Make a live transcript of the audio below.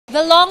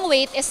The long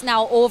wait is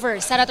now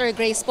over. Senator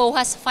Grace Poe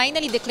has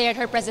finally declared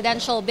her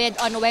presidential bid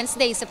on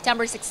Wednesday,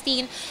 September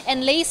 16,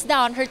 and lays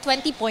down her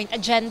 20-point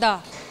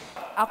agenda.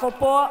 Ako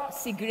po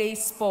si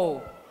Grace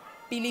Poe,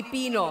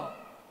 Pilipino,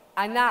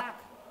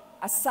 anak,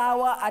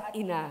 asawa at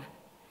ina.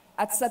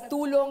 At sa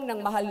tulong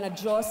ng mahal na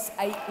Diyos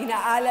ay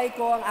inaalay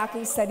ko ang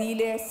aking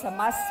sarili sa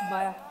mas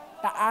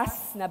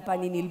mataas na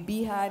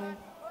paninilbihan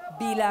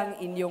bilang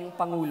inyong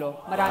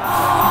Pangulo. Maraming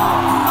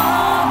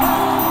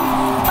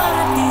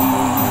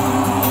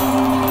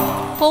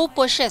Poe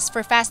pushes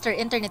for faster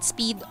internet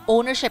speed,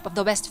 ownership of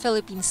the West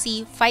Philippine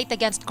Sea, fight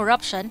against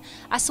corruption,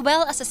 as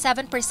well as a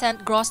 7%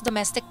 gross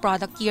domestic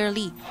product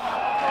yearly.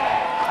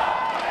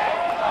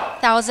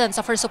 Thousands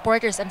of her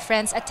supporters and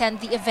friends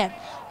attend the event,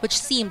 which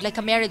seemed like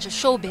a marriage of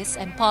showbiz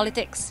and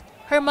politics.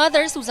 Her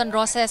mother, Susan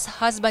Roses,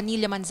 husband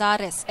Nilya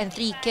Manzares, and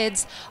 3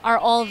 kids are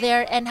all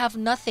there and have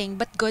nothing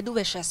but good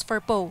wishes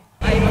for Poe.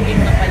 Ay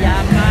maging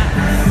mapayapa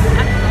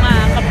at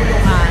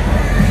makakabulungan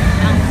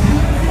ang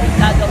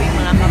gagawing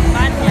mga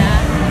kampanya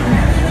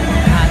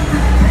at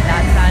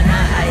lahat sana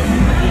ay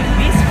maging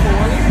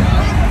peaceful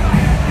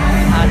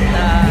at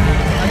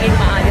maging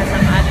maayos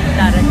ang ating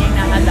darating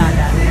na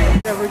halalan.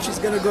 Whatever she's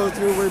going to go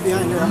through, we're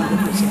behind her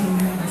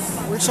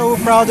 100%. We're so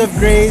proud of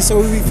Grace, so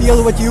we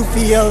feel what you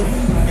feel,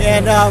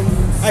 and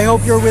I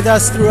hope you're with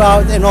us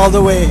throughout and all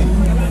the way.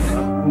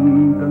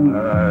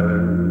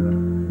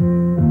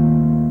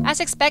 As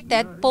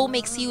expected, Poe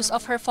makes use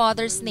of her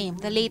father's name,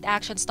 the late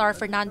action star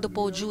Fernando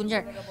Poe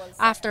Jr.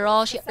 After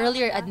all, she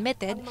earlier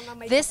admitted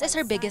this is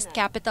her biggest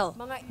capital.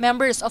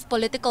 Members of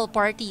political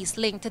parties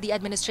linked to the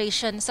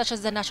administration, such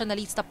as the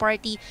Nacionalista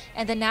Party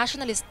and the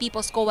Nationalist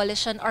People's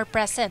Coalition, are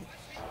present.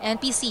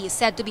 NPC is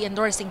said to be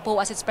endorsing Poe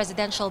as its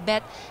presidential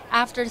bet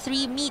after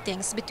 3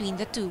 meetings between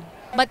the two.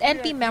 But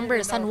NP member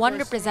San Juan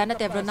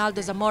Representative Ronaldo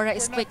Zamora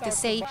is quick to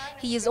say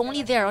he is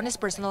only there on his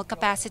personal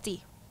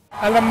capacity.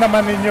 Alam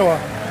naman ninyo,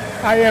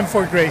 I am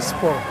for Grace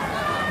Poe.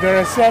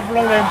 There are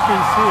several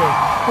MPs here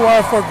who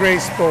are for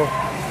Grace Poe.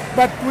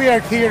 But we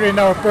are here in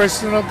our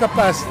personal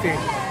capacity.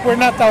 We're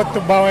not out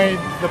to bind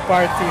the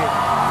party.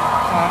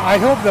 I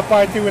hope the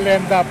party will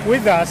end up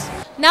with us.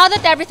 Now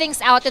that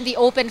everything's out in the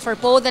open for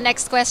Poe, the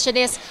next question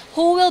is,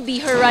 who will be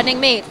her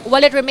running mate?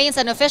 While it remains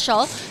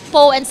unofficial,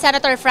 Poe and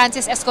Senator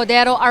Francis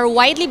Escudero are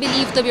widely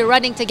believed to be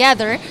running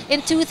together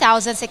in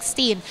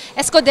 2016.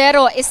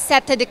 Escudero is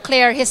set to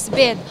declare his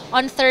bid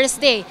on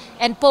Thursday,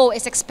 and Poe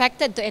is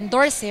expected to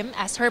endorse him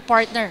as her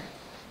partner.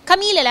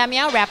 Camille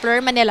Elemia,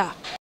 Rappler, Manila.